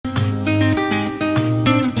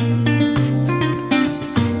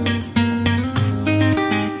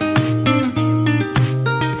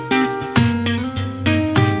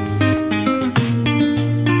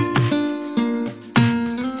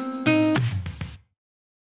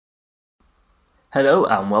Hello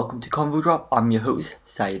and welcome to Convo Drop. I'm your host,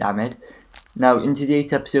 Saeed Ahmed. Now, in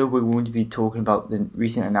today's episode, we're going to be talking about the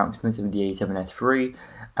recent announcements of the A7S III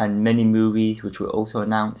and many movies which were also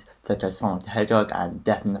announced, such as Sonic the Hedgehog and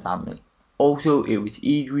Death in the Family. Also, it was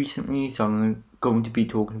Eid recently, so I'm going to be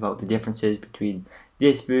talking about the differences between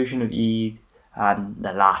this version of Eid and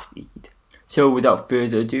the last Eid. So, without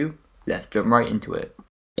further ado, let's jump right into it.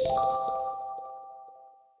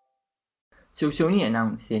 So Sony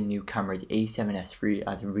announced their new camera, the A7S III,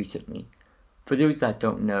 as of recently. For those that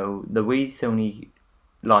don't know, the way Sony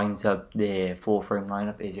lines up their 4-frame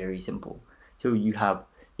lineup is very simple. So you have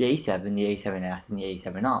the A7, the A7S, and the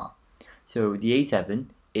A7R. So the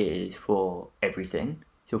A7 is for everything,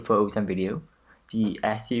 so photos and video. The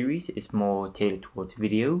S series is more tailored towards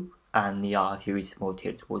video, and the R series is more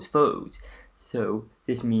tailored towards photos. So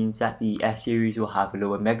this means that the S series will have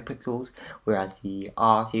lower megapixels, whereas the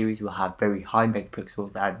R series will have very high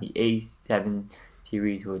megapixels, and the A7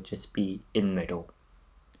 series will just be in the middle.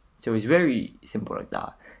 So it's very simple like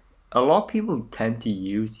that. A lot of people tend to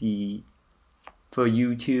use for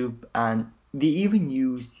YouTube, and they even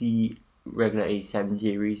use the regular A7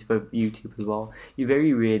 series for YouTube as well. You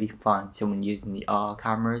very rarely find someone using the R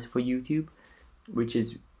cameras for YouTube, which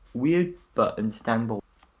is weird but understandable.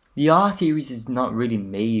 The R series is not really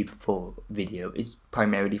made for video, it's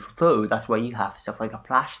primarily for photo. That's why you have stuff like a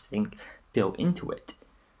flash sync built into it.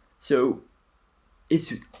 So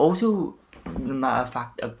it's also the matter of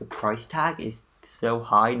fact of the price tag is so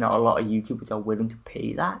high, not a lot of YouTubers are willing to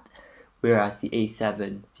pay that. Whereas the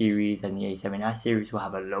A7 series and the A7S series will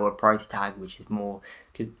have a lower price tag, which is more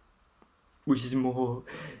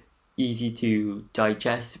easy to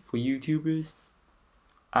digest for YouTubers,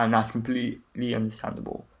 and that's completely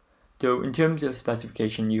understandable. So in terms of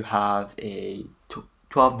specification, you have a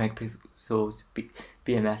 12 megapixels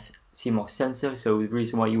BMS CMOS sensor. So the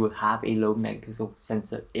reason why you would have a low megapixel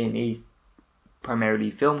sensor in a primarily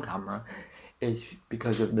film camera is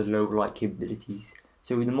because of the low light capabilities.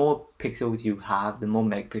 So the more pixels you have, the more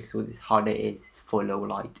megapixels, the harder it is for low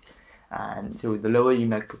light. And so the lower your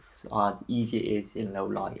megapixels are, the easier it is in low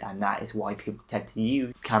light, and that is why people tend to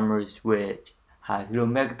use cameras which have low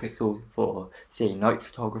megapixels for, say, night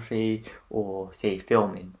photography or, say,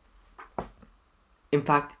 filming. In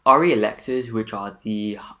fact, ARRI Alexas, which are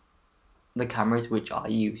the cameras which are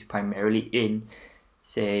used primarily in,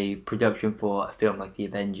 say, production for a film like The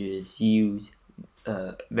Avengers, use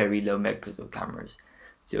very low megapixel cameras.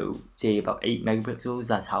 So, say about 8 megapixels,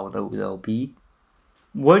 that's how low they'll be.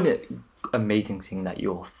 One amazing thing that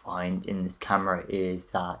you'll find in this camera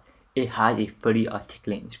is that it has a fully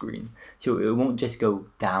articulating screen. So it won't just go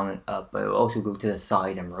down and up, but it will also go to the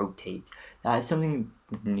side and rotate. That is something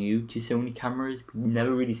new to Sony cameras. We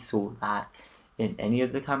never really saw that in any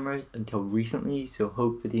of the cameras until recently, so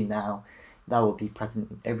hopefully now that will be present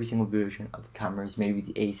in every single version of the cameras. Maybe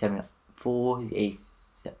the A7 IV, the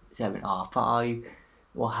A7R5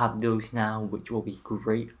 will have those now, which will be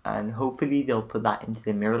great, and hopefully they'll put that into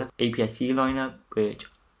the mirrorless APS-C lineup, which,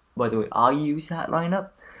 by the way, I use that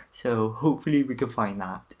lineup, so hopefully we can find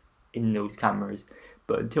that in those cameras,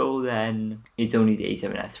 but until then, it's only the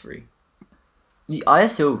A7S III. The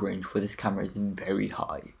ISO range for this camera is very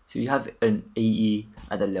high, so you have an 80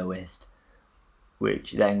 at the lowest,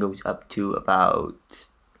 which then goes up to about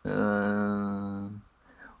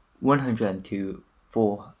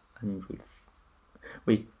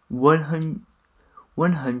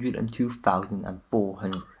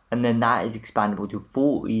 102,400, and then that is expandable to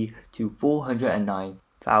 40 to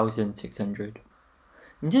 409,600.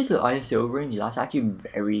 In terms of ISO range, that's actually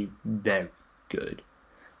very, very good,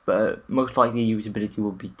 but most likely usability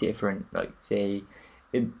will be different. Like, say,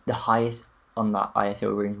 the highest on that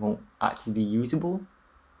ISO range won't actually be usable.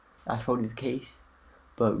 That's probably the case,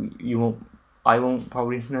 but I won't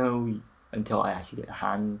probably know until I actually get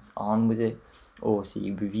hands on with it or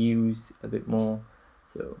see reviews a bit more.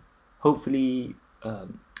 So hopefully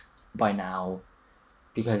by now,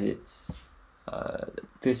 because it's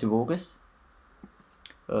 1st of August,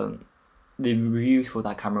 the reviews for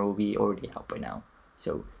that camera will be already out by now.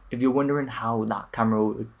 So if you're wondering how that camera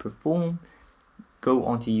would perform, go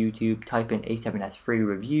onto YouTube, type in A7S III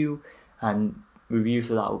review, and reviews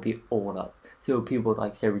for that will be all up. So people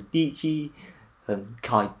like Sarah Dietschy,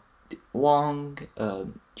 Kai Wong,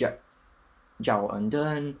 Jao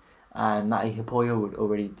Undun, and Matty Hipoyo would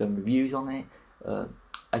already done reviews on it.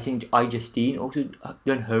 I think iJustine also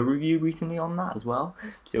done her review recently on that as well.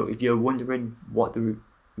 So if you're wondering what the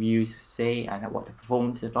reviews say and what the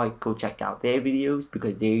performance is like, go check out their videos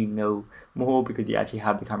because they know more because they actually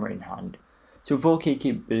have the camera in hand. So 4K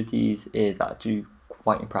capabilities is actually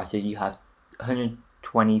quite impressive. You have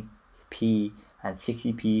 120p and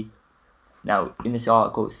 60p. Now, in this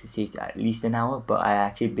article it says at least an hour, but I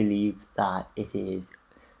actually believe that it is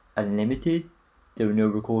unlimited. There are no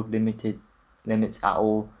limits at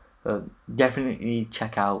all. Definitely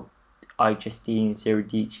check out iJustine, Sarah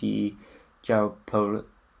Dietschy, Jared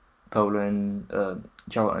Polin,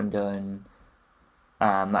 Gerald Undone,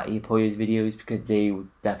 Matty Poya's videos, because they would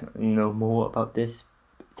definitely know more about this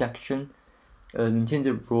section. In terms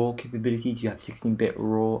of RAW capabilities, you have 16-bit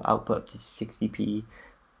RAW output up to 60p,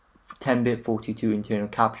 10-bit 422 internal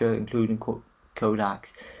capture, including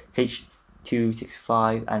codecs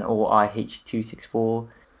H.265 and or H.264.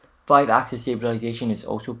 5-axis stabilization is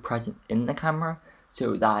also present in the camera,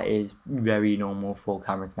 so that is very normal for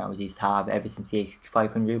cameras nowadays to have ever since the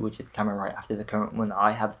A6500, which is the camera right after the current one that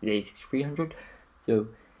I have, the A6300. So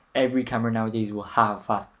every camera nowadays will have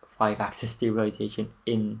 5-axis stabilization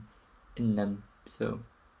in them. So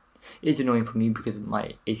it's annoying for me because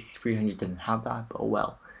my A6300 doesn't have that, but oh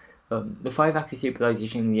well. The 5-axis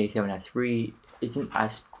stabilization in the A7S III isn't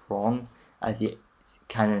as strong as the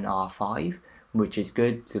Canon R5, which is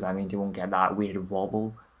good, so that means you won't get that weird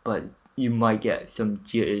wobble, but you might get some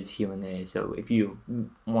jitters here and there. So if you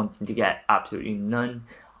wanted to get absolutely none,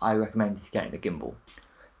 I recommend just getting the gimbal.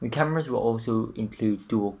 The cameras will also include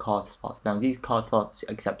dual card slots. Now these card slots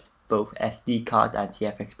accept both SD card and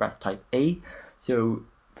CF Express Type A. So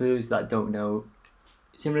for those that don't know,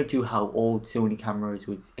 similar to how old Sony cameras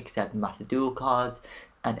would accept Master Dual cards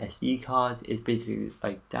and SD cards, is basically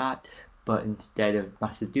like that, but instead of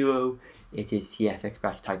Master Duo, it is CF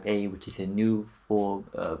Express Type A, which is a new form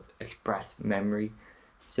of express memory.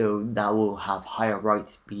 So that will have higher write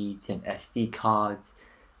speeds than SD cards,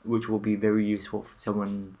 which will be very useful for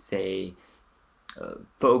someone, say,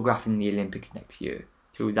 photographing the Olympics next year.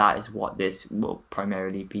 So that is what this will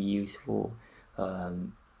primarily be used for.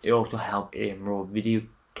 It also helps in raw video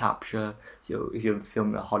capture. So if you're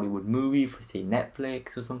filming a Hollywood movie for, say,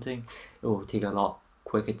 Netflix or something, it will take a lot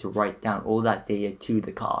quicker to write down all that data to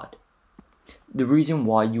the card. The reason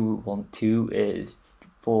why you would want to is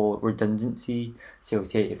for redundancy. So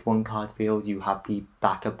say if one card fails, you have the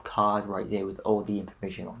backup card right there with all the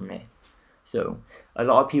information on it. So a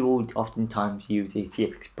lot of people would oftentimes use a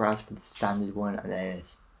CF Express for the standard one and then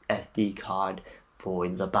an SD card for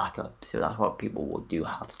the backup. So that's what people will do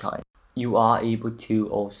half the time. You are able to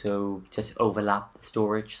also just overlap the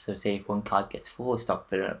storage. So say if one card gets full, start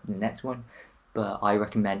filling up the next one. But I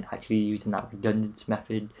recommend actually using that redundancy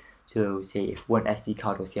method. So say if one SD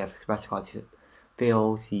card or CF Express card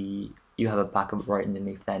fails, you have a backup right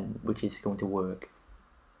underneath then, which is going to work.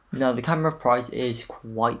 Now the camera price is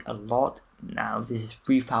quite a lot. Now this is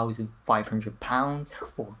 £3,500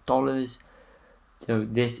 or dollars. So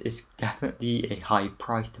this is definitely a high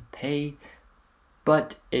price to pay,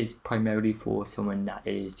 but is primarily for someone that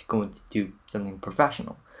is going to do something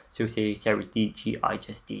professional. So say Sarah Dietschy,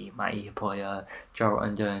 iJustine, Matty Poya, Gerald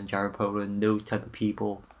Undone, Jared Polin, those type of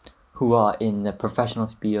people who are in the professional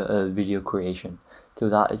sphere of video creation. So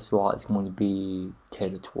that is what it's going to be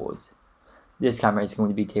tailored towards. This camera is going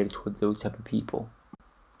to be tailored towards those type of people.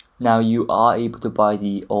 Now you are able to buy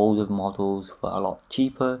the older models for a lot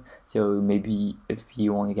cheaper. So maybe if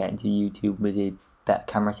you want to get into YouTube with a better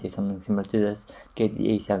camera, say something similar to this, get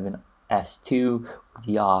the A7S II or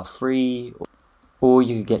the R3, or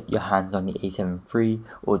you could get your hands on the A7 III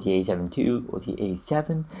or the A7 II or the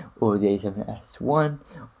A7 or the A7S1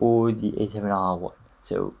 or the A7R1.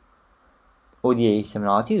 So, or the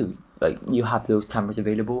A7R2. Like, you have those cameras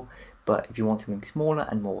available, but if you want something smaller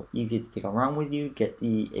and more easy to take around with you, get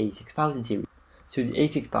the A6000 series. So the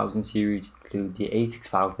A6000 series include the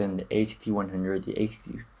A6000, the A6100, the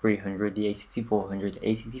A6300, the A6400, the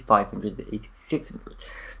A6500, the A6600.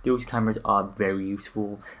 Those cameras are very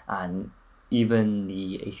useful, and even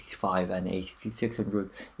the A65 and the A6600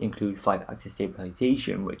 include 5-axis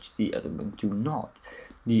stabilization, which the other ones do not.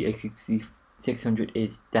 The A6600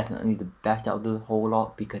 is definitely the best out of the whole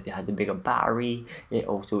lot because it has a bigger battery. It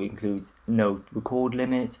also includes no record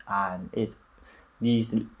limits, and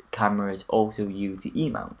these cameras also use the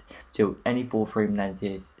E-mount. So any full frame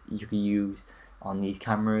lenses you can use on these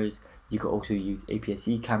cameras. You can also use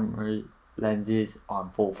APS-C camera lenses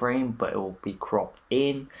on full frame, but it will be cropped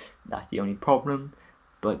in. That's the only problem,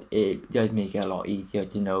 but it does make it a lot easier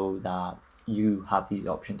to know that you have these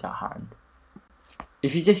options at hand.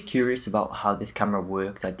 If you're just curious about how this camera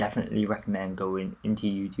works, I definitely recommend going into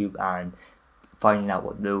YouTube and finding out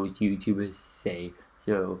what those YouTubers say.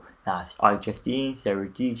 So that's iJustine, Sarah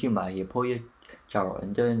Dietschy, Matty Poya, Gerald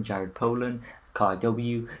Undone, Jared Polin, Car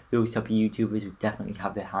W. Those type of YouTubers would definitely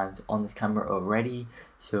have their hands on this camera already,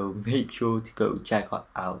 so make sure to go check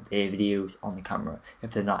out their videos on the camera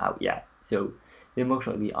if they're not out yet. So they most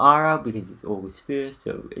likely are out because it's August 1st,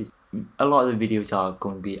 so a lot of the videos are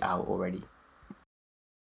going to be out already.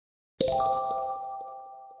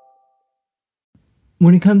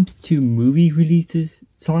 When it comes to movie releases,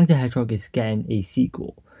 Sonic the Hedgehog is getting a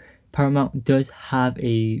sequel. Paramount does have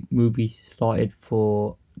a movie slotted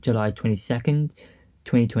for July 22nd,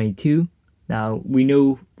 2022. Now, we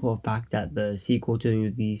know for a fact that the sequel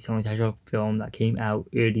to the Sonic the Hedgehog film that came out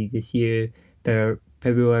early this year,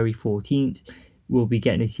 February 14th, will be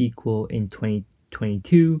getting a sequel in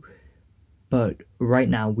 2022. But right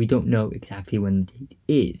now, we don't know exactly when the date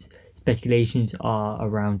is. Speculations are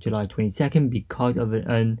around July 22nd because of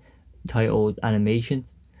an untitled animation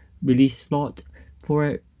release slot for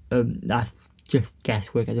it. That's just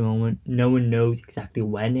guesswork at the moment. No one knows exactly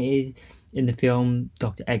when it is in the film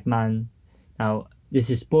Dr. Eggman. Now, this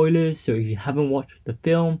is spoilers, so if you haven't watched the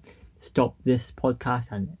film, stop this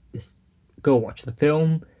podcast and just go watch the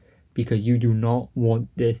film because you do not want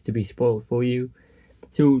this to be spoiled for you.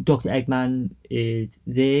 So Dr. Eggman is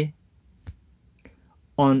there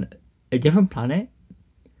on a different planet,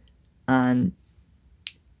 and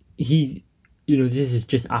he's, this is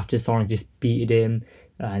just after Sonic just beat him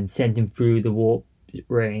and sent him through the warp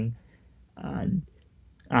ring,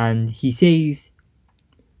 and he says,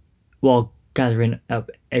 while gathering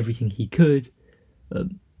up everything he could,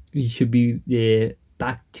 he should be there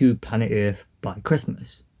back to planet Earth by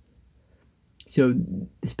Christmas. So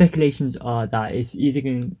the speculations are that it's either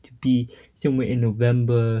going to be somewhere in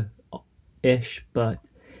November-ish, but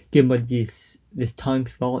given by this time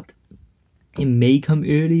slot, it may come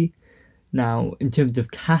early. Now, in terms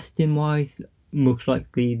of casting wise, most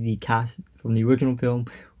likely the cast from the original film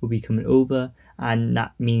will be coming over, and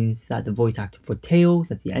that means that the voice actor for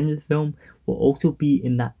Tails at the end of the film will also be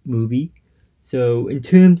in that movie. So in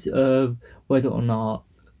terms of whether or not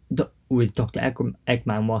with Dr.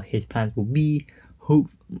 Eggman what his plans will be,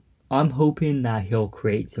 I'm hoping that he'll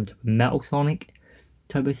create some type of Metal Sonic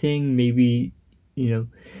type of thing, maybe,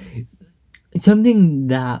 something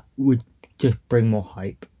that would just bring more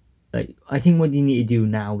hype. Like, I think what you need to do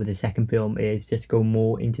now with the second film is just go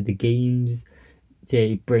more into the games,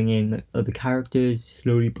 say bring in other characters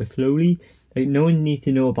slowly but slowly. Like, no one needs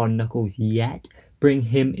to know about Knuckles yet. Bring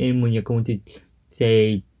him in when you're going to,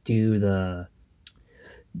 say, do the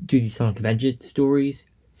Sonic Adventure stories.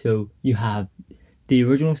 So you have the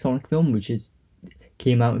original Sonic film, which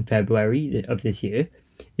came out in February of this year.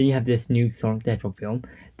 Then you have this new Sonic the Hedgehog film.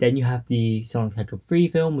 Then you have the Sonic the Hedgehog 3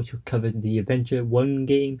 film, which will cover the Adventure 1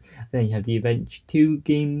 game. And then you have the Adventure 2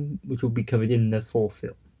 game, which will be covered in the 4th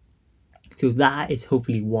film. So that is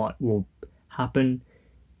hopefully what will happen.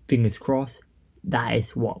 Fingers crossed, that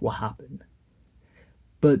is what will happen.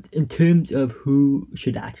 But in terms of who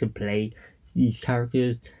should actually play these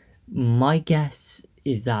characters, my guess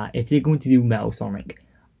is that if they're going to do Metal Sonic,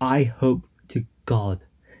 I hope to God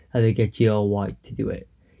that they get J.R. White to do it.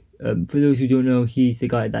 For those who don't know, he's the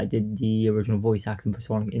guy that did the original voice acting for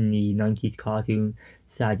Sonic in the 90s cartoon,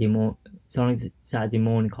 Sonic's Saturday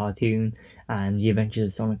Morning cartoon, and The Adventures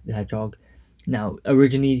of Sonic the Hedgehog. Now,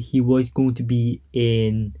 originally he was going to be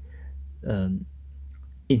in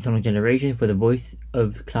Sonic Generation for the voice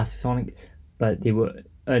of Classic Sonic, but they were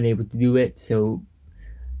unable to do it, so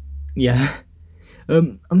yeah.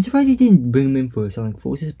 I'm surprised they didn't bring him in for Sonic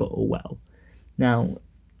Forces, but oh well. Now,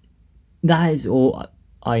 that is all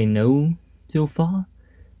I know so far.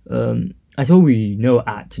 That's all we know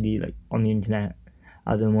actually, like on the internet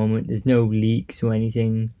at the moment. There's no leaks or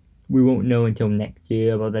anything. We won't know until next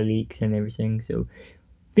year about the leaks and everything. So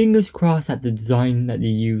fingers crossed that the design that they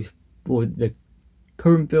use for the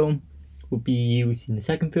current film will be used in the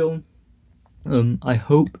second film. I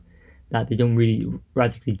hope that they don't really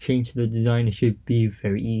radically change the design. It should be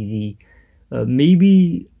very easy.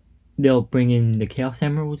 Maybe they'll bring in the Chaos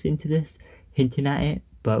Emeralds into this, hinting at it,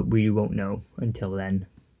 but we won't know until then.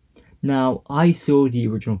 Now, I saw the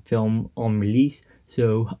original film on release,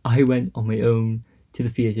 so I went on my own to the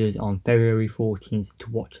theatres on February 14th to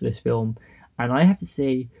watch this film, and I have to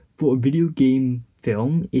say, for a video game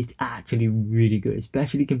film, it's actually really good,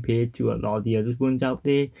 especially compared to a lot of the other ones out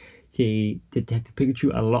there. Say Detective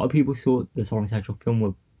Pikachu, a lot of people thought the Sonic the Hedgehog film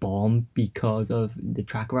would bomb because of the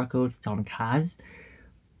track record Sonic has,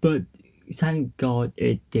 but thank God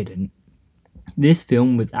it didn't. This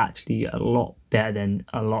film was actually a lot better than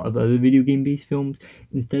a lot of other video game based films.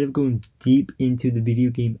 Instead of going deep into the video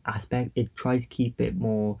game aspect, it tried to keep it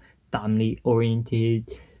more family oriented.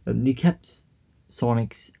 They kept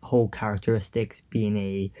Sonic's whole characteristics being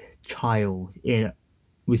a child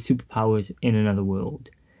with superpowers in another world.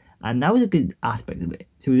 And that was a good aspect of it.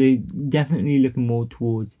 So they definitely looking more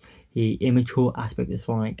towards the immature aspect of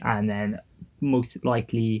Sonic, and then most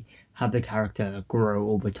likely have the character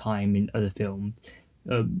grow over time in other films.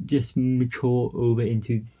 Just mature over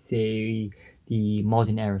into, say, the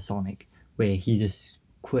modern era Sonic, where he just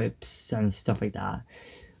quips and stuff like that.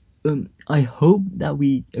 I hope that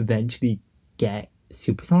we eventually get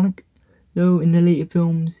Supersonic, though, in the later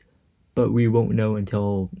films, but we won't know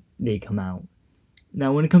until they come out.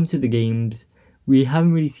 Now, when it comes to the games, we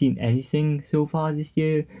haven't really seen anything so far this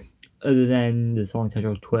year, other than the Sonic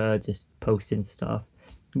Hedgehog Twitter just posting stuff.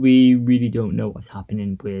 We really don't know what's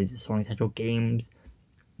happening with the Sonic Hedgehog games.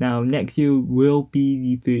 Now, next year will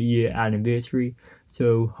be the 30-year anniversary,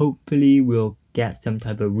 so hopefully we'll get some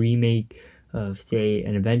type of remake of, say,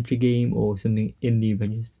 an adventure game or something in the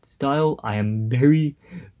adventure style. I am very,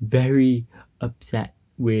 very upset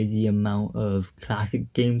with the amount of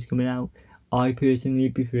classic games coming out. I personally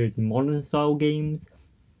prefer the modern style games,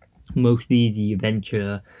 mostly the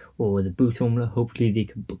adventure or the boost formula. Hopefully they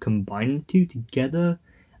can combine the two together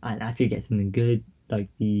and actually get something good, like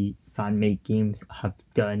the fan-made games have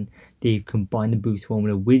done. They've combined the boost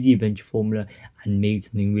formula with the adventure formula and made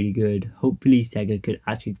something really good. Hopefully Sega could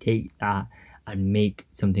actually take that and make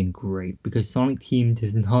something great, because Sonic Team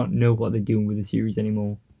does not know what they're doing with the series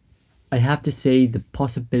anymore. I have to say the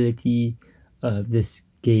possibility of this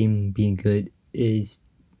game being good is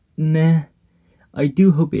meh. I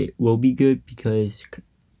do hope it will be good, because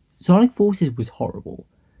Sonic Forces was horrible,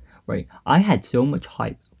 right? I had so much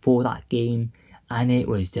hype for that game, and it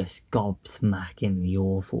was just gobsmackingly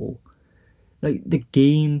awful. Like, the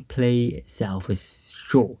gameplay itself was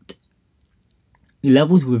short.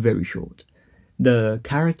 Levels were very short. The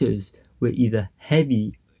characters were either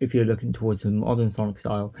heavy, if you're looking towards the modern Sonic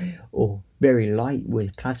style, or very light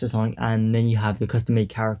with classic Sonic, and then you have the custom made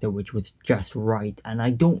character, which was just right. And I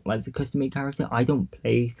don't like the custom made character. I don't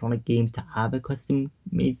play Sonic games to have a custom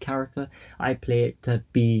made character. I play it to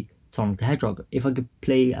be Sonic the Hedgehog. If I could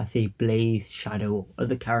play, I say, Blaze, Shadow, or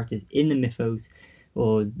other characters in the mythos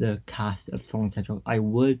or the cast of Sonic the Hedgehog, I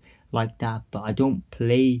would like that, but I don't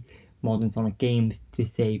play modern Sonic games to,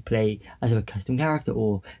 say, play as a custom character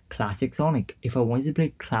or classic Sonic. If I wanted to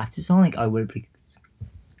play classic Sonic, I would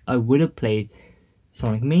have played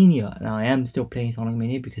Sonic Mania, and I am still playing Sonic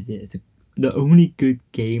Mania because it's the only good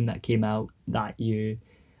game that came out that year.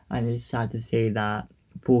 And it's sad to say that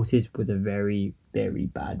Forces was a very, very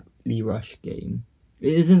badly rushed game.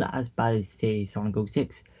 It isn't as bad as, say, Sonic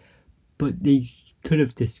 06, but they could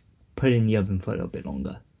have just put it in the oven for a little bit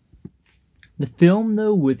longer. The film,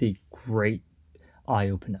 though, was a great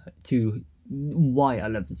eye-opener to why I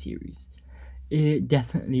love the series. It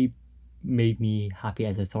definitely made me happy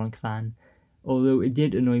as a Sonic fan, although it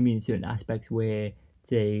did annoy me in certain aspects where,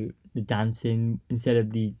 say, the dancing, instead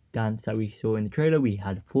of the dance that we saw in the trailer, we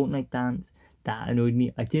had a Fortnite dance. That annoyed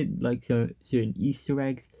me. I did like some certain Easter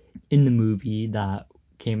eggs in the movie that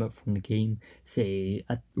came up from the game, say,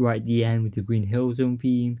 right at the end with the Green Hill Zone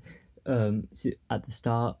theme, so at the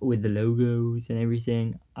start with the logos and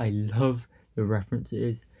everything. I love the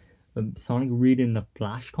references. Sonic reading the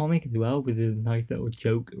Flash comic as well, with a nice little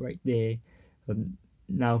joke right there.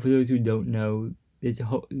 Now, for those who don't know, there's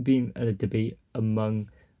been a debate among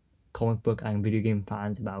comic book and video game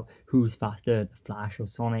fans about who's faster, the Flash or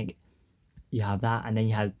Sonic. You have that, and then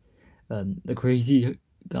you have the crazy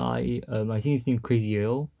guy. I think his name Crazy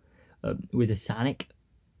Earl, with a Sonic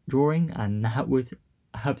drawing, and that was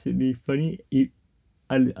absolutely funny.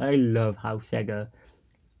 I love how Sega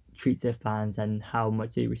treats their fans and how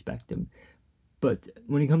much they respect them. But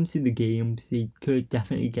when it comes to the games, they could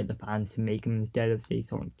definitely get the fans to make them instead of, say,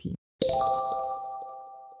 Sonic Team.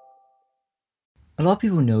 A lot of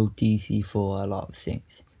people know DC for a lot of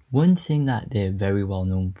things. One thing that they're very well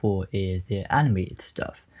known for is their animated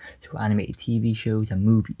stuff, so animated TV shows and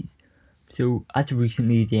movies. So as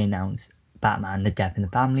recently they announced Batman: The Death in the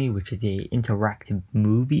Family, which is a interactive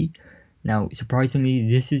movie. Now, surprisingly,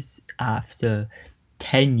 this is after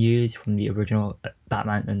 10 years from the original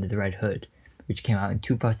Batman Under the Red Hood, which came out in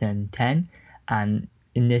 2010, and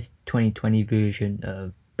in this 2020 version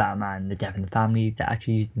of Batman: The Death in the Family, they're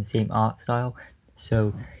actually using the same art style.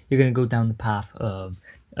 So you're going to go down the path of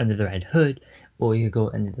Under the Red Hood, or you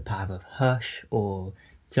go under the path of Hush, or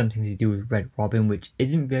something to do with Red Robin, which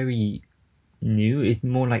isn't very new. It's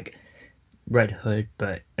more like Red Hood,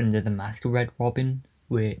 but under the mask of Red Robin,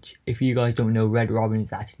 which, if you guys don't know, Red Robin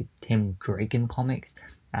is actually Tim Drake in comics,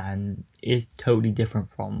 and is totally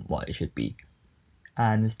different from what it should be.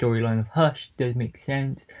 And the storyline of Hush does make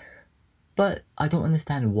sense, But I don't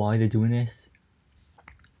understand why they're doing this.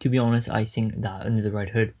 To be honest, I think that Under the Red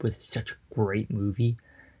Hood was such a great movie.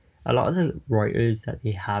 A lot of the writers that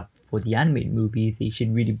they have for the animated movies, they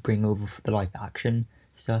should really bring over for the live action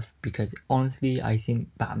stuff, because honestly, I think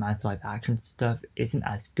Batman's live action stuff isn't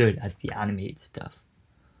as good as the animated stuff.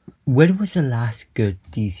 When was the last good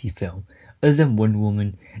DC film? Other than Wonder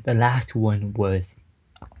Woman, the last one was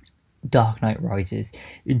Dark Knight Rises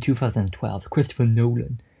in 2012, Christopher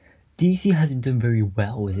Nolan. DC hasn't done very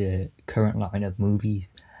well with the current line of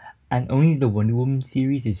movies, and only the Wonder Woman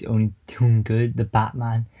series is only doing good. The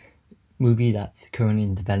Batman movie that's currently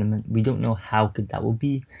in development, we don't know how good that will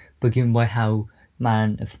be, but given by how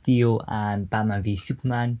Man of Steel and Batman v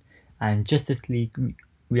Superman and Justice League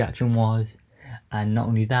reaction was, and not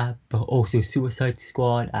only that, but also Suicide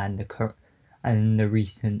Squad and the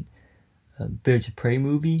recent Birds of Prey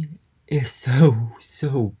movie is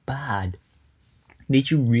so bad. They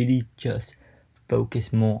should really just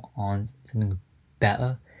focus more on something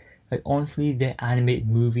better. Like honestly, the animated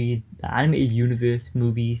universe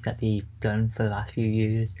movies that they've done for the last few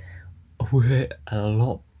years were a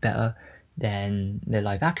lot better than the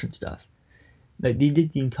live action stuff. Like they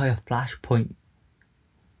did the entire Flashpoint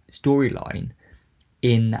storyline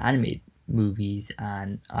in the animated movies,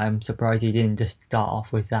 and I'm surprised they didn't just start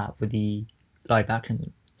off with that with the live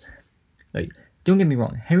action. Like, don't get me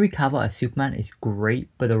wrong, Henry Cavill as Superman is great,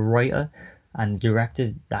 but the writer and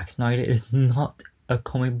director Zack Snyder is not a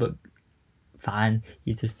comic book fan.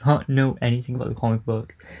 He does not know anything about the comic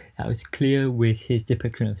books. That was clear with his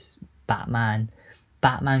depiction of Batman.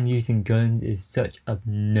 Batman using guns is such a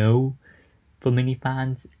no for many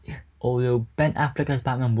fans. Although Ben Affleck as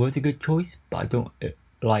Batman was a good choice, but I don't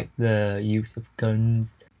like the use of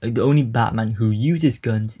guns. Like, the only Batman who uses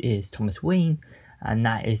guns is Thomas Wayne, and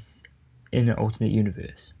that is in an alternate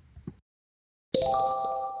universe.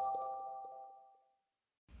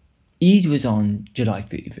 Eid was on July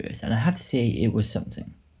 31st, and I have to say it was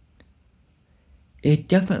something. It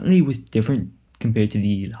definitely was different compared to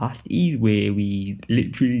the last Eid, where we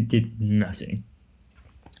literally did nothing.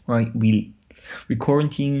 Right, we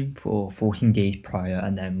quarantined for 14 days prior,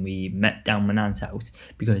 and then we met down my nan's house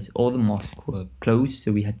because all the mosques were closed,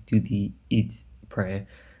 so we had to do the Eid prayer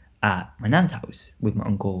at my nan's house with my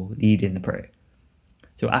uncle leading the prayer.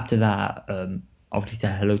 So after that, obviously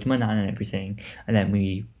said hello to my nan and everything, and then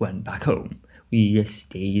we went back home. We just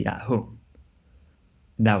stayed at home.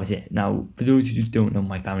 That was it. Now, for those who don't know,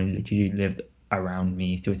 my family literally lived around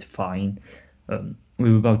me, so it's fine.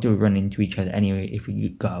 We were about to run into each other anyway if we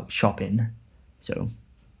go out shopping. So,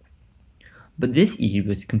 but this Eid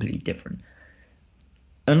was completely different.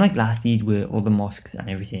 Unlike last Eid, where all the mosques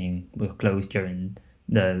and everything were closed during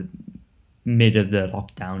the mid of the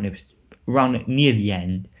lockdown, it was around near the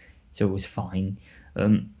end, so it was fine.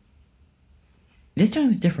 This time it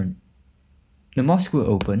was different. The mosques were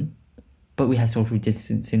open, but we had social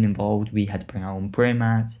distancing involved. We had to bring our own prayer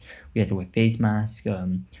mats. We had to wear face masks,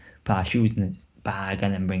 put our shoes in the bag,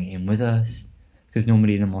 and then bring it in with us. Because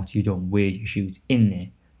normally in the mosque you don't wear your shoes in there.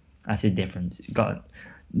 That's the difference.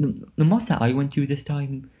 The mosque that I went to this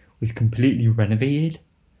time was completely renovated.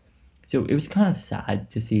 So it was kind of sad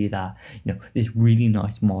to see that, this really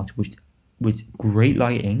nice mosque was great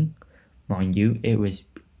lighting, mind you. It was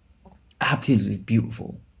absolutely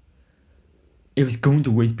beautiful. It was going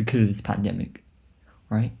to waste because of this pandemic,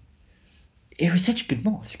 right? It was such a good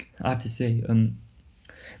mosque, I have to say.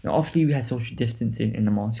 Now obviously we had social distancing in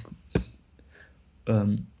the mosque.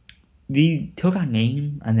 They took our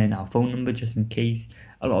name and then our phone number just in case.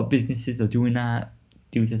 A lot of businesses are doing that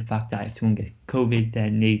due to the fact that if someone gets COVID,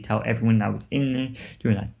 then they tell everyone that was in there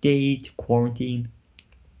during that day to quarantine.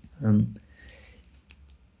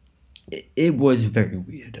 It was very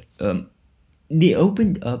weird. They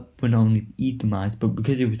opened up for not only Eid Mass, but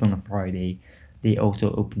because it was on a Friday, they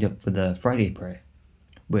also opened up for the Friday prayer,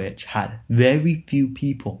 which had very few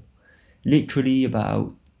people. Literally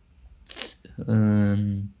about,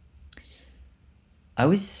 I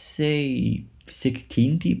would say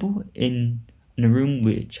 16 people in a room,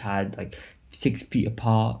 which had like 6 feet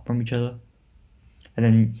apart from each other. And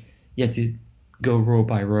then you had to go row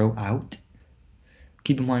by row out.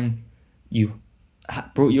 Keep in mind, you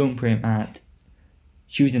brought your own prayer mat,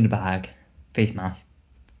 shoes in the bag, face mask,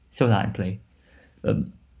 so that in play.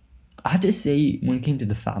 I have to say, when it came to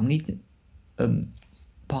the family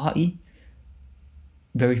party,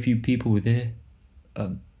 very few people were there.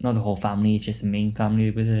 Not the whole family, it's just the main family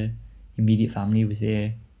were there. Immediate family was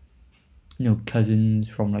there. No cousins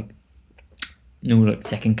from no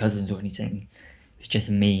second cousins or anything. It's just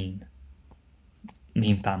a main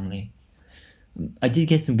family. I did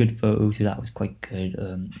get some good photos, so that was quite good.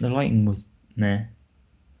 The lighting was meh.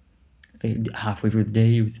 Halfway through the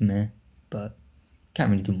day, it was meh, but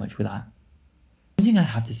can't really do much with that. One thing I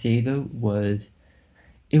have to say though was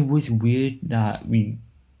it was weird that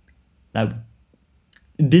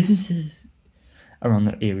businesses around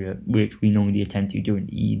that area, which we normally attend to during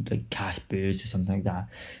Eid, like Casper's or something like that,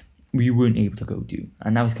 we weren't able to go to,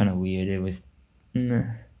 and that was kind of weird. It was, what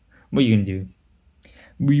are you gonna do?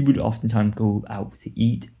 We would oftentimes go out to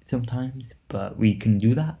eat sometimes, but we couldn't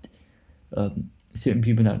do that. Certain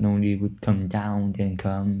people that normally would come down didn't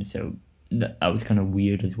come, so that was kind of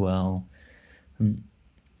weird as well.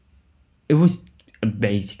 It was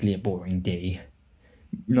basically a boring day.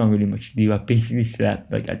 Not really much to do. I basically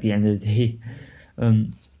slept like at the end of the day.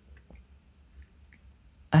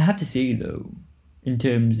 I have to say though, in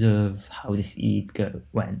terms of how this Eid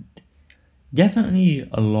went, definitely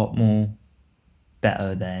a lot more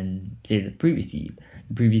better than say the previous Eid.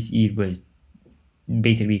 The previous Eid was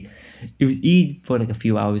basically, it was Eid for like a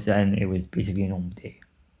few hours and it was basically a normal day.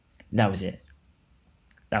 That was it.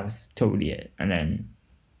 That was totally it. And then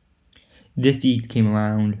this Eid came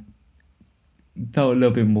around, felt a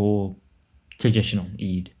little bit more traditional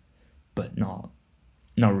Eid, but not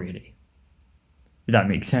really. Does that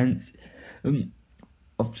make sense?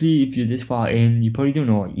 Obviously, if you're this far in, you probably don't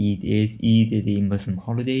know what Eid is. Eid is a Muslim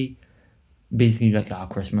holiday, basically like our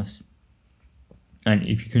Christmas. And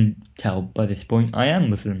if you can tell by this point, I am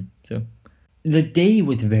Muslim. So the day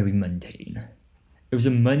was very mundane. It was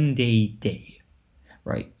a Monday day,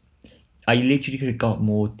 right? I literally could have got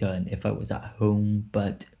more done if I was at home,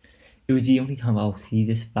 but it was the only time I'll see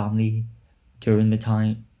this family during the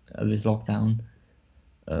time of this lockdown.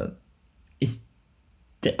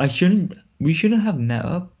 We shouldn't have met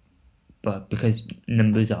up, but because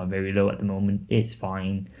numbers are very low at the moment, it's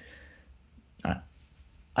fine.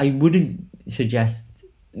 I wouldn't suggest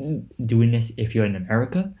doing this if you're in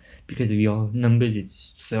America, because of your numbers,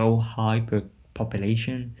 it's so high per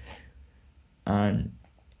population, and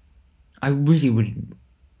I really wouldn't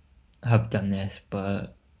have done this,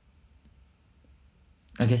 but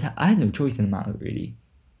I guess I had no choice in the matter, really.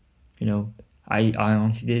 I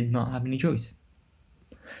honestly did not have any choice.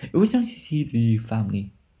 It was nice to see the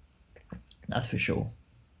family, that's for sure.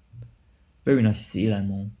 Very nice to see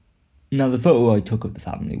them all. Now, the photo I took of the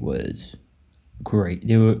family was great.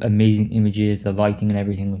 They were amazing images, the lighting and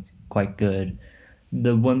everything was quite good.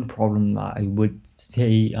 The one problem that I would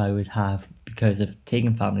say I would have because of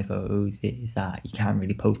taking family photos is that you can't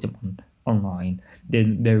really post them online. They're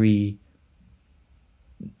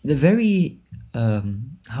very,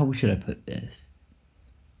 how should I put this?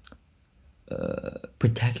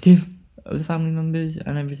 Protective of the family members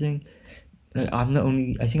and everything. Like, I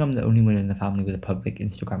think I'm the only one in the family with a public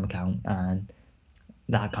Instagram account, and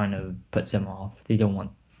that kind of puts them off. They don't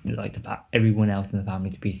want like everyone else in the family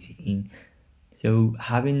to be seen. So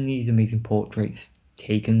having these amazing portraits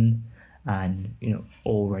taken and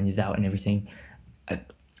all rendered out and everything,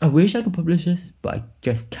 I wish I could publish this, but I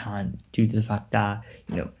just can't due to the fact that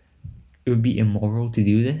it would be immoral to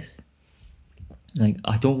do this. Like,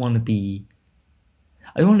 I don't want to be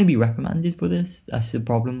reprimanded for this. That's the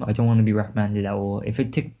problem. I don't want to be reprimanded at all. If I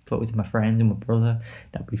took photos of my friends and my brother,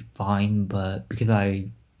 that'd be fine. But because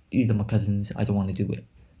these are my cousins, I don't want to do it.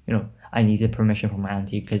 I needed permission from my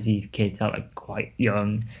auntie because these kids are like quite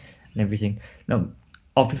young and everything. Now,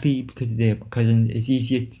 obviously, because they're my cousins, it's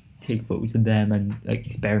easier to take photos of them and like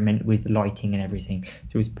experiment with lighting and everything.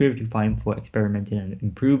 So it's perfectly fine for experimenting and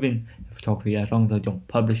improving the photography. As long as I don't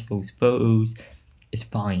publish those photos, it's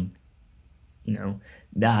fine.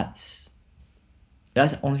 That's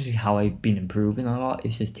honestly how I've been improving a lot.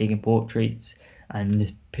 It's just taking portraits and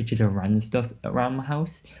just pictures of random stuff around my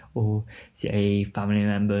house, or say family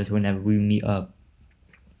members whenever we meet up.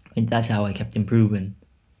 And that's how I kept improving.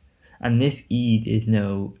 And this Eid is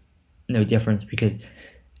no difference, because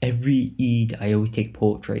every Eid I always take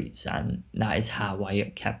portraits, and that is how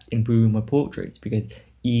I kept improving my portraits, because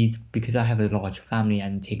I have a large family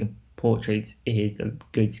and taking portraits is a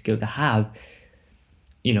good skill to have.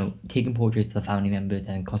 Taking portraits of the family members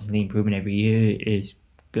and constantly improving every year is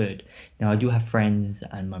good. Now, I do have friends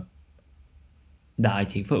that I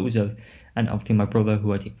take photos of, and obviously my brother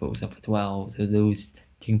who I take photos of as well. So those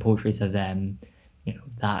taking portraits of them,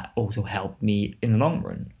 that also helped me in the long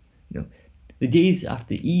run. The days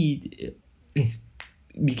after Eid, it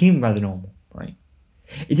became rather normal, right?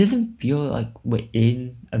 It doesn't feel like we're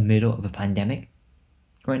in the middle of a pandemic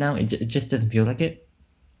right now. It just doesn't feel like it.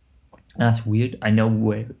 And that's weird. I know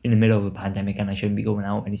we're in the middle of a pandemic and I shouldn't be going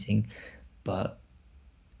out or anything, but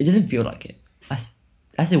it doesn't feel like it. That's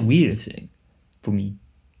the weirdest thing for me.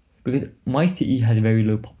 because my city has a very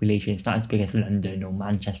low population. It's not as big as London or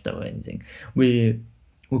Manchester or anything. We're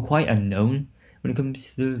quite unknown when it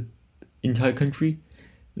comes to the entire country.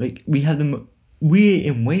 Like we're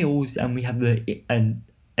in Wales and we have an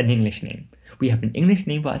English name. We have an English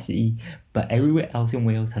name for our city, but everywhere else in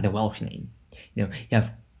Wales has a Welsh name. You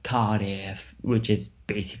have Cardiff, which is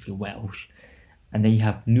basically Welsh, and then you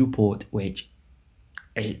have Newport, which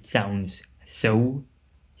it sounds so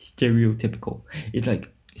stereotypical. It's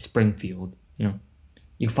like Springfield.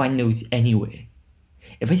 You find those anywhere.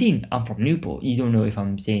 If I say I'm from Newport, you don't know if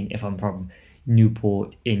I'm saying if I'm from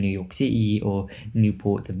Newport in New York City or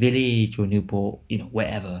Newport the village or Newport,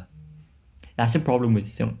 wherever. That's the problem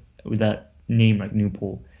with that name like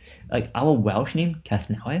Newport. Like our Welsh name,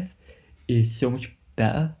 Casnaweth, is so much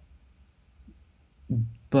better,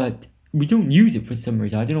 but we don't use it for some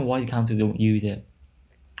reason. I don't know why the council don't use it.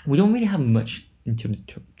 We don't really have much in terms of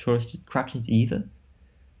tourist attractions either.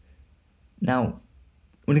 Now,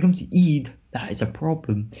 when it comes to Eid, that is a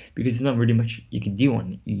problem because there's not really much you can do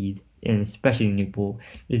on Eid, and especially in Newport.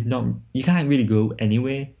 You can't really go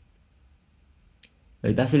anywhere.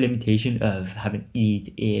 Like that's a limitation of having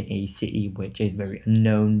Eid in a city which is very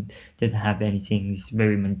unknown, doesn't have anything. It's a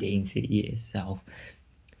very mundane city itself.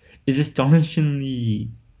 It's astonishingly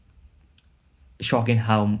shocking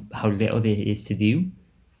how little there is to do.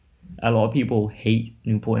 A lot of people hate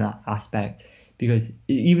Newport in that aspect because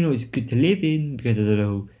even though it's good to live in because of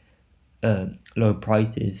the low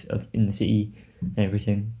prices in the city and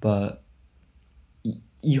everything, but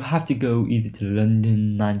you have to go either to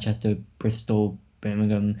London, Manchester, Bristol,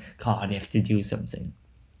 Birmingham, Cardiff to do something.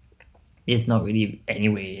 There's not really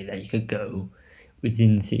anywhere that you could go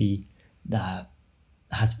within the city that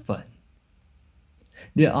has fun.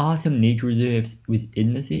 There are some nature reserves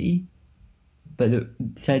within the city, but the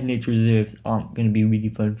said nature reserves aren't going to be really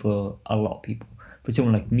fun for a lot of people. For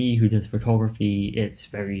someone like me who does photography, it's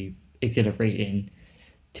very exhilarating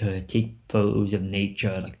to take photos of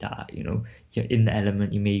nature like that. You're in the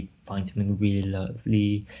element, you may find something really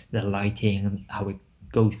lovely, the lighting, how it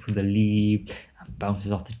goes through the leaves and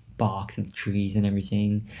bounces off the barks of the trees and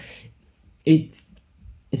everything. It's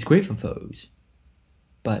great for photos,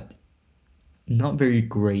 but not very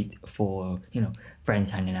great for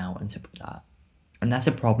friends hanging out and stuff like that. And that's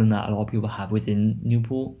a problem that a lot of people have within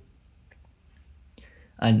Newport.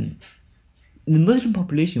 And the Muslim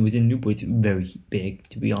population within Newport is very big,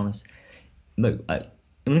 to be honest. When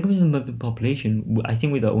it comes to the Muslim population, I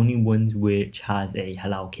think we're the only ones which has a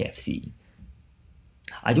halal KFC.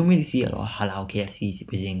 I don't really see a lot of halal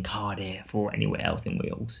KFCs within Cardiff or anywhere else in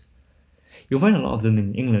Wales. You'll find a lot of them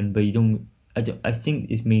in England, but I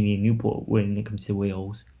think it's mainly in Newport when it comes to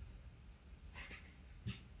Wales.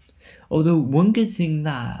 Although one good thing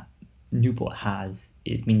that Newport has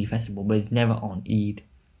is Mini Festival, but it's never on Eid.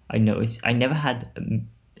 I noticed. I never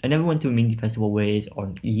went to a Mini Festival where it's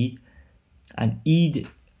on Eid, and Eid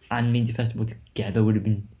and Mini Festival together would have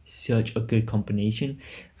been such a good combination.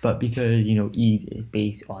 But because Eid is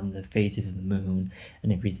based on the phases of the moon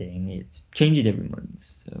and everything, it changes every month.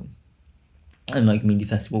 So, unlike Mini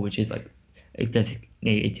Festival, which is like it's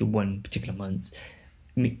designated to one particular month,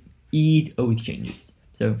 Eid always changes.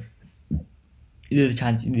 So there's a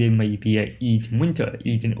chance there might be a Eid in winter,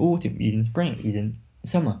 Eid in autumn, Eid in spring, Eid in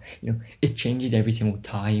summer. It changes every single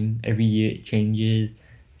time. Every year it changes.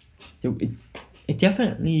 So it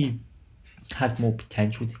definitely has more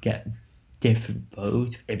potential to get different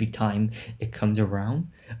votes every time it comes around.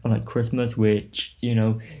 Unlike Christmas, which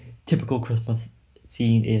typical Christmas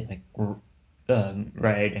scene is like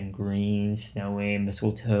red and green, snowy,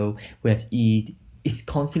 mistletoe, whereas Eid is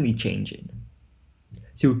constantly changing.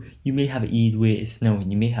 So you may have an Eid where it's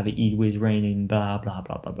snowing, you may have an Eid where it's raining, blah blah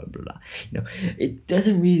blah blah blah blah blah. It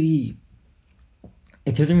doesn't really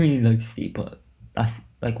like to see, but that's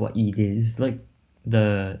like what Eid is. It's like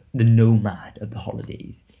the nomad of the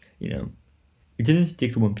holidays. It doesn't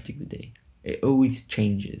stick to one particular day. It always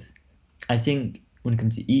changes. I think when it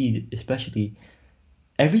comes to Eid, especially,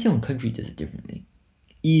 every single country does it differently.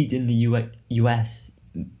 Eid in the US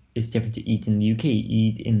is different to Eid in the UK.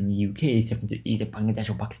 Eid in the UK is different to Eid in Bangladesh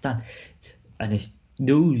or Pakistan. And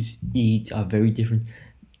those Eids are very different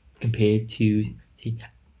compared to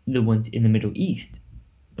the ones in the Middle East.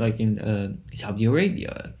 Like in Saudi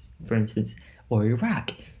Arabia, for instance, or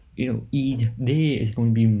Iraq. Eid there is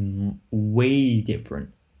going to be way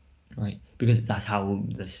different, right? Because that's how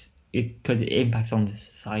because it impacts on the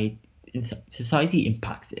society. Society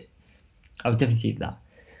impacts it. I would definitely say that.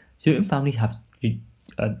 Certain families have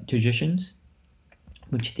traditions,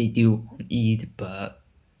 which they do on Eid, but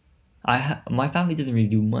my family doesn't really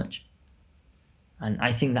do much, and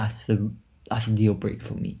I think that's a deal breaker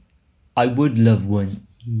for me. I would love one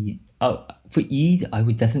Eid. For Eid, I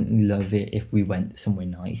would definitely love it if we went somewhere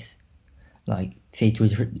nice, like say to a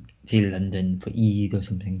different, say London for Eid or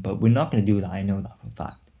something. But we're not gonna do that. I know that for a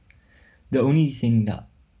fact. The only thing that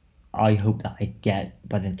I hope that I get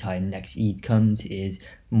by the time next Eid comes is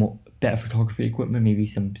more better photography equipment, maybe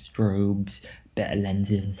some strobes, better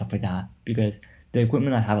lenses and stuff like that. Because the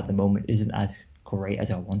equipment I have at the moment isn't as great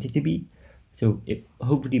as I want it to be. So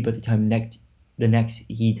hopefully by the time the next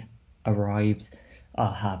Eid arrives,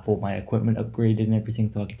 I'll have all my equipment upgraded and everything,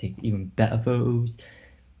 so I can take even better photos.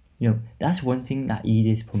 That's one thing that Eid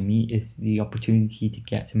is for me, is the opportunity to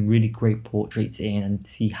get some really great portraits in and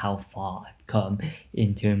see how far I've come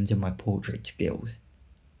in terms of my portrait skills.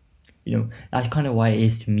 That's kind of why it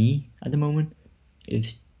is to me at the moment.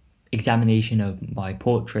 It's examination of my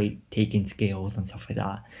portrait taking skills and stuff like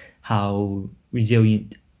that, how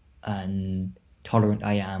resilient and tolerant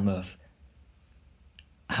I am of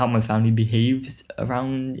how my family behaves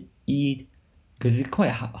around Eid, because it's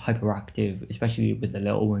quite hyperactive, especially with the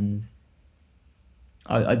little ones.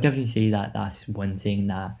 I definitely say that that's one thing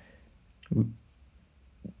that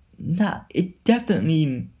it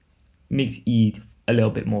definitely makes Eid a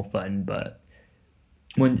little bit more fun. But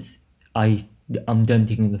once I'm done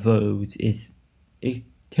taking the photos, it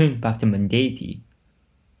turns back to mundanity,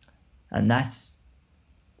 and that's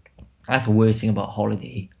the worst thing about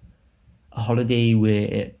holiday. A holiday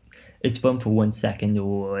where it's fun for 1 second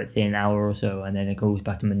or say an hour or so, and then it goes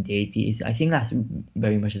back to mundanity. I think that's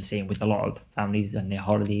very much the same with a lot of families and their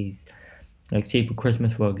holidays. Like say for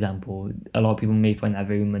Christmas, for example, a lot of people may find that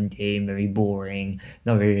very mundane, very boring,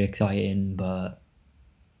 not very exciting. But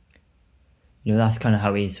that's kind of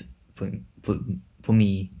how it is for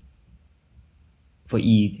me. For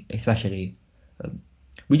Eid, especially,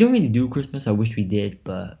 we don't really do Christmas. I wish we did,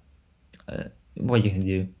 but what you can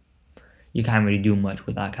do? You can't really do much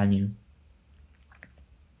with that, can you?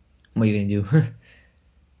 What are you gonna do?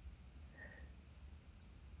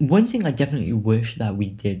 One thing I definitely wish that we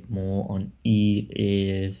did more on Eid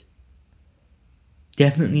is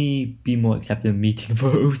definitely be more accepting of meeting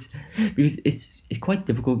photos, because it's quite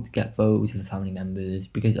difficult to get photos of the family members,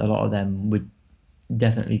 because a lot of them would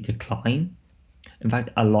definitely decline. In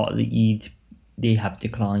fact, a lot of the Eids, they have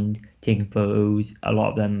declined taking photos. A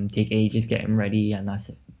lot of them take ages getting ready, and that's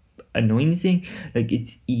annoying thing. Like,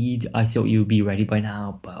 it's Eid, I thought you would be ready by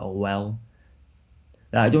now, but oh well.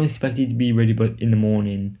 I don't expect you to be ready but in the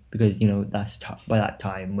morning, because that's by that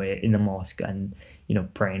time we're in the mosque and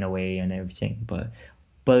praying away and everything. But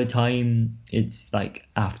by the time it's like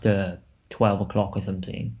after 12 o'clock or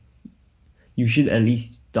something, you should at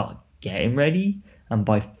least start getting ready, and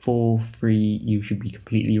by 4-3 you should be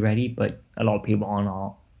completely ready. But a lot of people are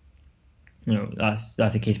not. That's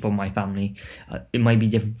the case for my family. It might be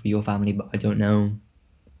different for your family, but I don't know.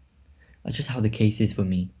 That's just how the case is for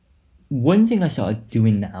me. One thing I started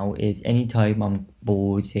doing now is anytime I'm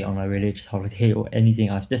bored, say on a religious holiday or anything,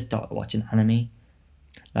 I just start watching anime.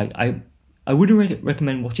 Like, I wouldn't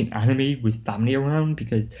recommend watching anime with family around,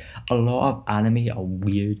 because a lot of anime are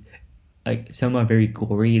weird. Like, some are very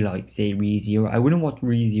gory, like say Re:Zero. I wouldn't watch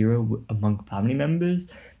Re:Zero among family members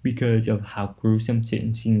because of how gruesome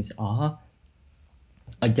certain scenes are.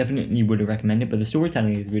 I definitely would recommend it, but the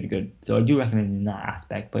storytelling is really good, so I do recommend it in that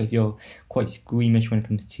aspect. But if you're quite squeamish when it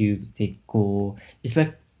comes to, say, gore,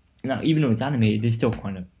 now even though it's animated, they still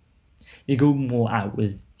kind of, they go more out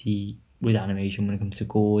with animation when it comes to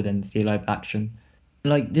gore than, say, live action.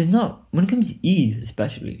 Like, there's not, when it comes to Eid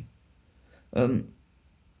especially,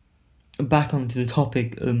 back onto the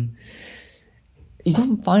topic, you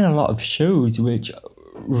don't find a lot of shows which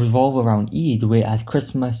revolve around Eid, whereas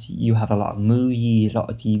Christmas you have a lot of movies, a lot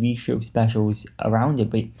of TV show specials around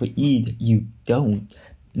it, but for Eid you don't,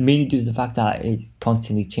 mainly due to the fact that it's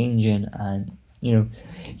constantly changing. And it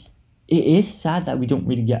is sad that we don't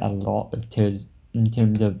really get a lot of in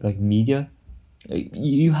terms of like media. Like,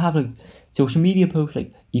 you have like social media posts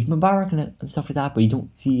like Eid Mubarak and stuff like that, but you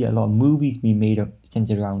don't see a lot of movies being made up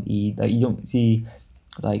centered around Eid. Like, you don't see,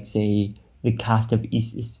 like, say, the cast of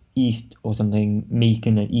East or something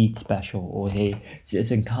making an Eid special, or say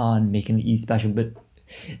Citizen Khan making an Eid special. But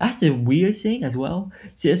that's the weird thing as well.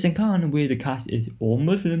 Citizen Khan, where the cast is all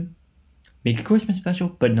Muslim, make a Christmas special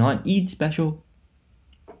but not an Eid special.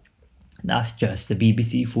 That's just the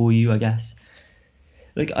BBC for you, I guess.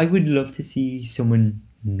 Like, I would love to see someone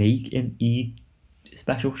make an Eid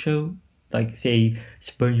special show, like say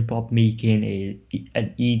SpongeBob making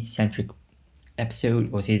an Eid centric episode,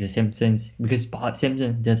 or say The Simpsons, because Bart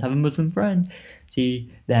Simpson does have a Muslim friend.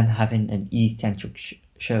 See them having an Eid centric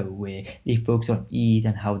show where they focus on Eid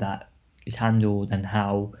and how that is handled, and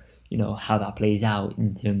how how that plays out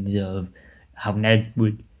in terms of how Ned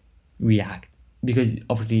would react, because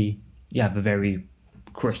obviously you have a very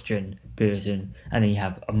Christian person and then you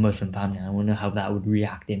have a Muslim family. I wonder how that would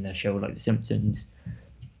react in a show like The Simpsons.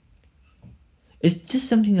 It's just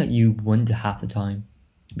something that you wonder half the time,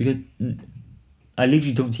 because I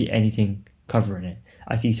literally don't see anything covering it.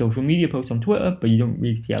 I see social media posts on Twitter, but you don't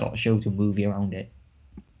really see a lot of shows or movie around it.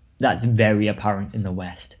 That's very apparent in the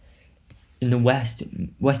West. In the West,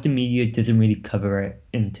 Western media doesn't really cover it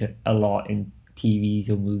into a lot in TVs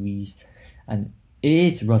or movies, and it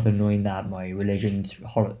is rather annoying that my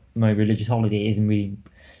religious holiday isn't really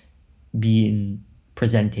being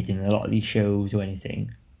presented in a lot of these shows or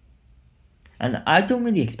anything. And I don't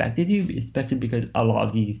really expect it to, especially because a lot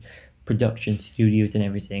of these production studios and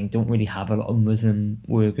everything don't really have a lot of Muslim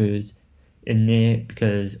workers in there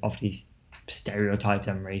because of these stereotypes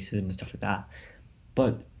and racism and stuff like that.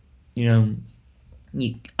 But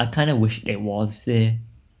I kind of wish there was there,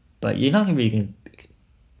 but you're not really gonna.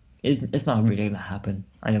 It's not really gonna happen.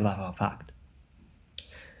 I know that for a fact.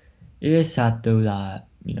 It is sad though that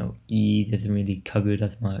Eid isn't really covered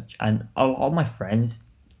as much, and a lot of my friends,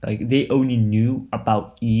 like, they only knew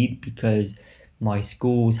about Eid because my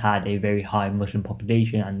schools had a very high Muslim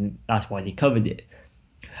population, and that's why they covered it.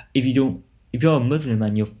 If you're a Muslim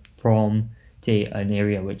and you're from, say, an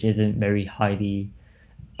area which isn't very highly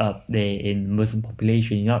up there in Muslim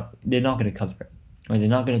population, they're not going to cover it, or they're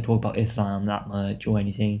not going to talk about Islam that much or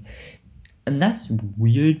anything, and that's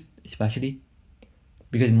weird, especially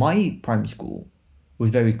because my primary school was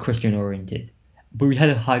very Christian oriented, but we had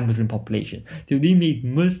a high Muslim population, so they made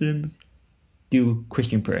Muslims do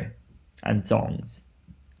Christian prayer and songs,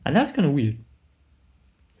 and that's kind of weird.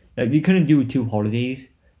 Like, they couldn't do two holidays.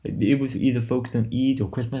 Like, they would either focus on Eid or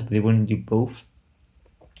Christmas, but they wouldn't do both.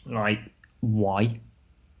 Like, why?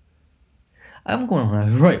 I'm going on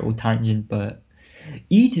a right old tangent, but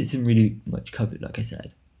Eid isn't really much covered, like I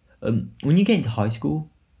said. When you get into high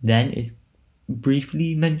school, then it's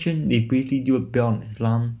briefly mentioned. They briefly do a bit on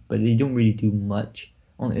Islam, but they don't really do much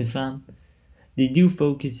on Islam. They do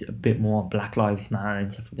focus a bit more on Black Lives Matter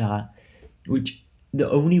and stuff like that, which the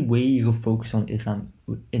only way you can focus on Islam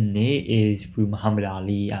in there is through Muhammad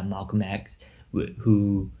Ali and Malcolm X,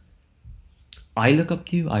 who I look up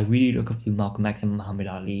to. I really look up to Malcolm X and Muhammad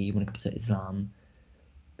Ali when it comes to Islam.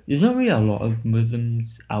 There's not really a lot of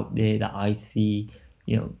Muslims out there that I see,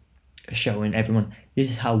 showing everyone, this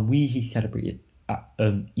is how we celebrate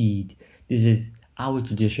Eid. This is our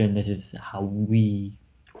tradition. This is how we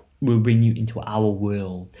will bring you into our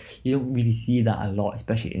world. You don't really see that a lot,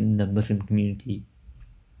 especially in the Muslim community.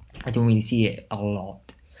 I don't really see it a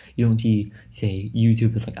lot. You don't see, say,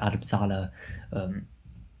 YouTubers like Adam Saleh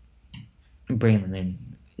bringing them in.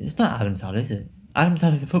 It's not Adam Saleh, is it? Adam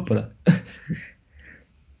Saleh is a footballer.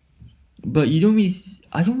 But I don't really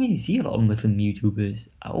see a lot of Muslim YouTubers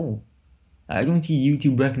at all. I don't see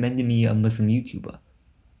YouTube recommending me a Muslim YouTuber.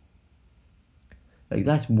 Like,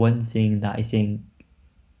 that's one thing that I think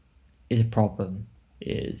is a problem,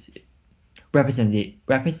 is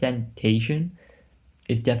representation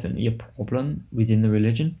is definitely a problem within the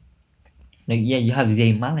religion. Like, yeah, you have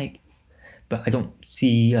Zayn Malik, but I don't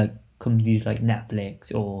see like companies like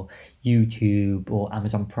Netflix or YouTube or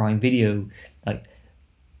Amazon Prime Video like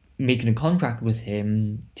making a contract with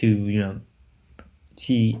him to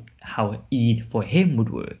see how Eid for him would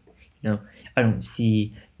work. I don't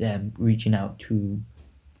see them reaching out to,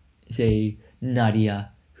 say,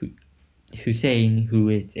 Nadia Hussein, who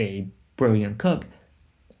is a brilliant cook,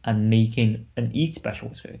 and making an Eid special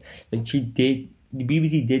with her. Like, the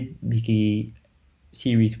BBC did make a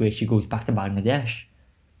series where she goes back to Bangladesh,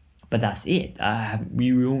 but that's it.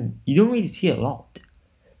 You don't really see a lot,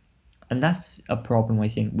 and that's a problem, I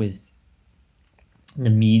think, with the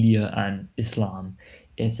media and Islam,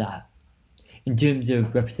 is that in terms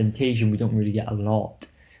of representation, we don't really get a lot.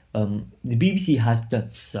 The BBC has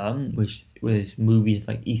done some, which was movies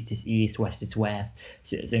like East is East, West is West,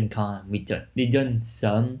 Citizen Khan. They've done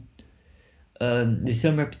some. There's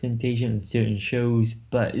some representation in certain shows,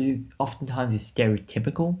 but oftentimes it's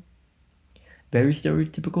stereotypical. Very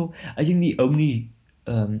stereotypical. I think the only,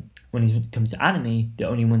 when it comes to anime, the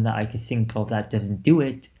only one that I could think of that doesn't do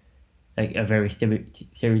it, like a very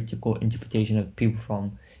stereotypical interpretation of people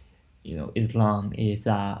from, Islam, is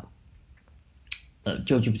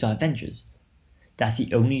JoJo Bizarre Adventures. That's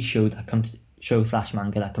the only show /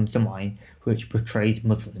 manga that comes to mind which portrays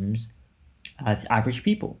Muslims as average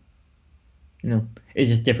people. It's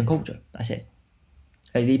just different culture. That's it.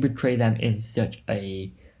 Like, they portray them in such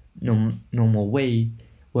a normal way,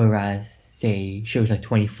 whereas, say, shows like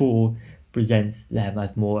 24 presents them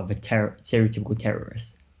as more of a stereotypical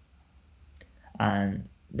terrorist. and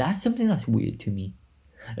that's something that's weird to me.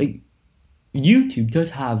 Like, YouTube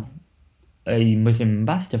does have a Muslim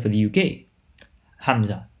ambassador for the UK,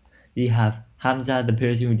 Hamza. They have Hamza, the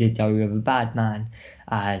person who did Diary of a Bad Man,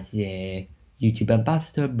 as a YouTube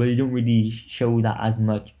ambassador, but they don't really show that as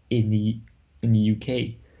much in the UK.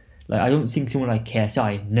 Like, I don't think someone like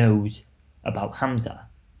KSI knows about Hamza.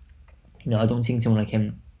 I don't think someone like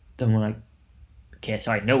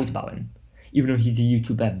KSI knows about him, even though he's a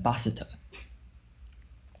YouTube ambassador.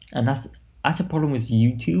 And that's a problem with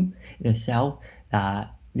YouTube in itself,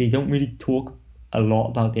 that they don't really talk a lot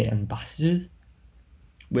about their ambassadors,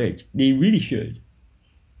 which they really should.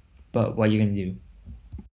 But what are you going to do?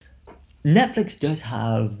 Netflix does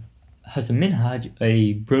have Hasan Minhaj,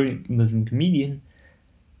 a brilliant Muslim comedian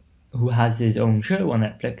who has his own show on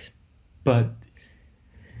Netflix, but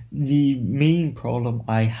the main problem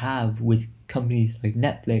I have with companies like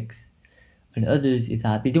Netflix and others is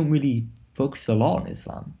that they don't really focus a lot on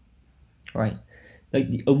Islam, right? Like,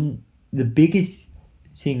 the biggest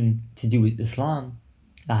thing to do with Islam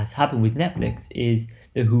that has happened with Netflix is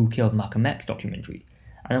the Who Killed Malcolm X documentary,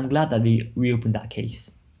 and I'm glad that they reopened that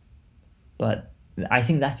case. But I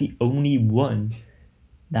think that's the only one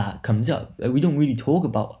that comes up. Like, we don't really talk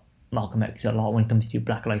about Malcolm X a lot when it comes to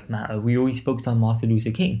Black Lives Matter. We always focus on Martin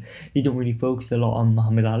Luther King. They don't really focus a lot on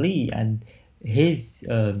Muhammad Ali and his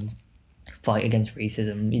fight against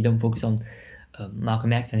racism. You don't focus on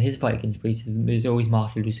Malcolm X and his fight against racism. There's always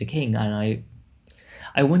Martin Luther King, and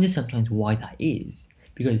I wonder sometimes why that is,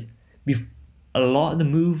 because a lot of the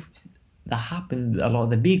moves that happened, a lot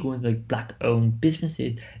of the big ones, like black-owned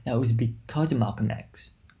businesses, that was because of Malcolm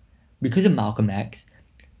X. Because of Malcolm X,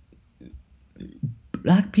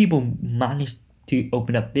 black people managed to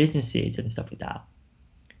open up businesses and stuff like that.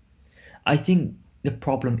 I think the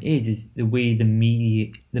problem is the way the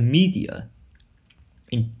media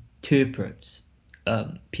interprets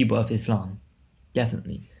people of Islam.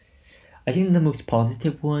 Definitely. I think the most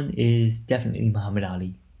positive one is definitely Muhammad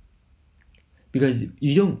Ali, because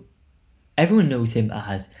everyone knows him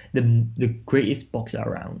as the greatest boxer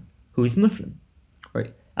around who is Muslim,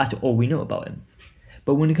 right? That's all we know about him.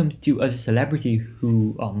 But when it comes to other celebrities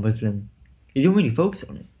who are Muslim, they don't really focus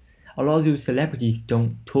on it. A lot of those celebrities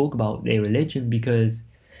don't talk about their religion because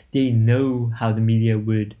they know how the media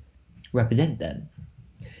would represent them.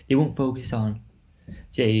 They won't focus on,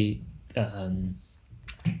 say,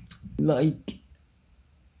 like,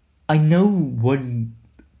 I know one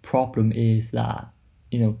problem is that,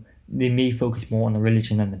 they may focus more on the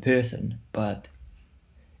religion than the person, but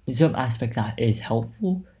in some aspects that is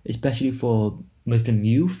helpful, especially for Muslim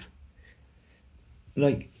youth.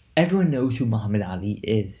 Like, everyone knows who Muhammad Ali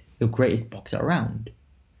is, the greatest boxer around.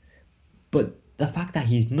 But the fact that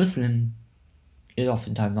he's Muslim is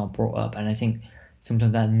oftentimes not brought up, and I think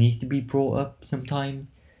sometimes that needs to be brought up sometimes.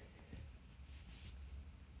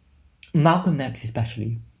 Malcolm X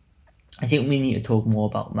especially. I think we need to talk more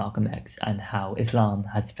about Malcolm X and how Islam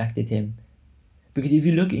has affected him. Because if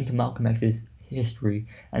you look into Malcolm X's history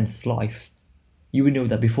and his life, you would know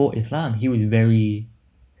that before Islam, he was very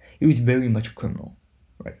much a criminal,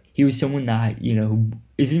 right? He was someone that,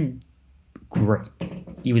 isn't great.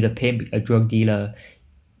 He was a drug dealer,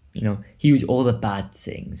 he was all the bad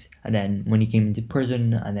things. And then when he came into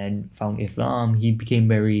prison and then found Islam, he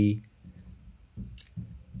became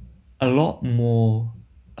a lot more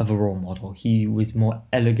of a role model. He was more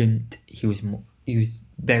elegant. He was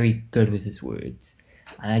very good with his words.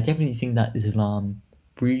 And I definitely think that Islam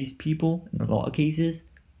frees people in a lot of cases.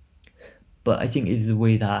 But I think it's the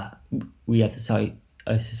way that we as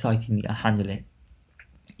a society need to handle it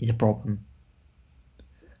is a problem.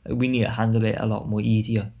 We need to handle it a lot more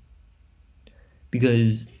easier.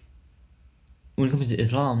 Because when it comes to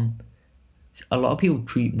Islam, a lot of people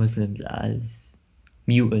treat Muslims as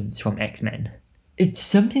mutants from X-Men. It's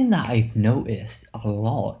something that I've noticed a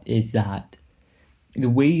lot, is that the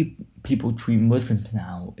way people treat Muslims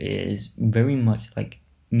now is very much like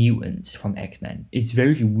mutants from X-Men. It's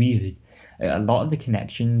very weird. A lot of the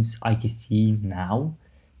connections I can see now,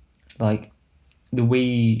 like the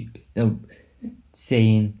way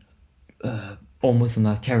saying all Muslims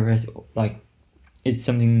are terrorists, like it's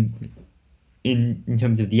something in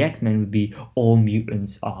terms of the X-Men would be all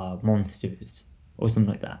mutants are monsters or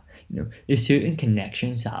something like that. There's certain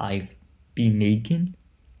connections that I've been making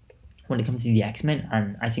when it comes to the X-Men,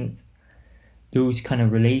 and I think those kind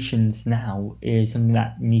of relations now is something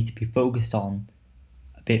that needs to be focused on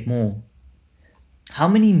a bit more. How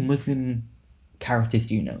many Muslim characters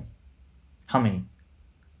do you know? How many?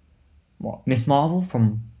 What? Miss Marvel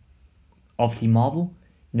from obviously Marvel?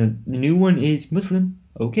 The new one is Muslim.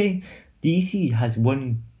 Okay. DC has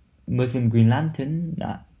one Muslim Green Lantern,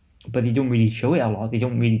 but they don't really show it a lot. They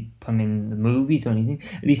don't really put him in the movies or anything.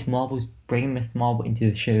 At least Marvel's bringing Miss Marvel into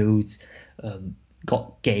the shows,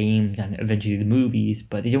 got games and eventually the movies,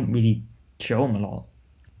 but they don't really show him a lot.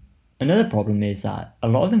 Another problem is that a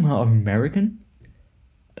lot of them are American.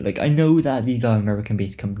 Like, I know that these are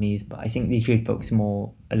American-based companies, but I think they should focus a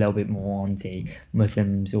little bit more on, say,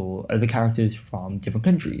 Muslims or other characters from different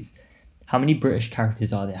countries. How many British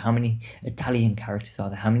characters are there? How many Italian characters are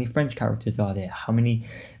there? How many French characters are there? How many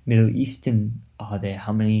Middle Eastern are there?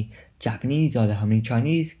 How many Japanese are there? How many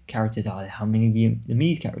Chinese characters are there? How many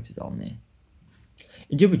Vietnamese characters are there?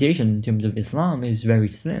 Interpretation in terms of Islam is very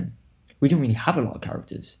slim. We don't really have a lot of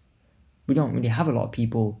characters. We don't really have a lot of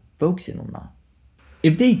people focusing on that.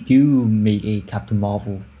 If they do make a Captain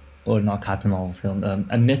Marvel, or not Captain Marvel film,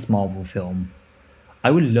 a Miss Marvel film, I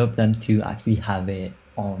would love them to actually have it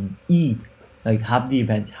on Eid. Like, have the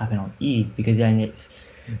events happen on Eid, because then it's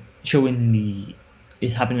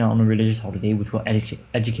happening on a religious holiday, which will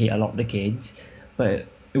educate a lot of the kids, but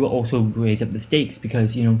it will also raise up the stakes,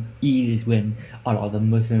 because, Eid is when a lot of the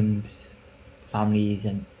Muslims, families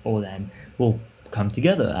and all them will come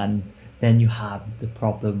together, and then you have the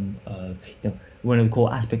problem of, one of the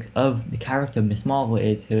core aspects of the character Miss Marvel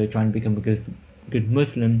is her trying to become a good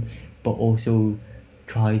Muslim, but also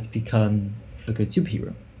try to become a good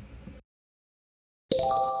superhero.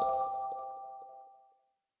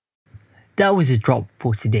 That was a drop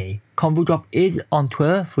for today. Convo Drop is on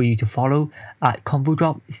Twitter for you to follow at Convo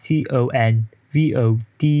Drop, CONVODROP.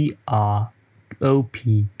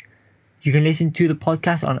 You can listen to the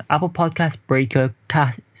podcast on Apple Podcasts, Breaker,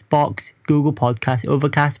 Castbox, Google Podcasts,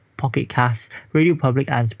 Overcast, Pocket Casts, Radio Public,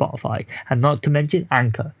 and Spotify, and not to mention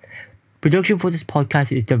Anchor. Production for this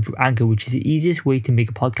podcast is done through Anchor, which is the easiest way to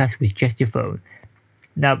make a podcast with just your phone.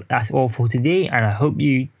 Now, that's all for today, and I hope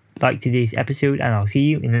you liked today's episode, and I'll see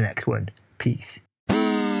you in the next one. Peace.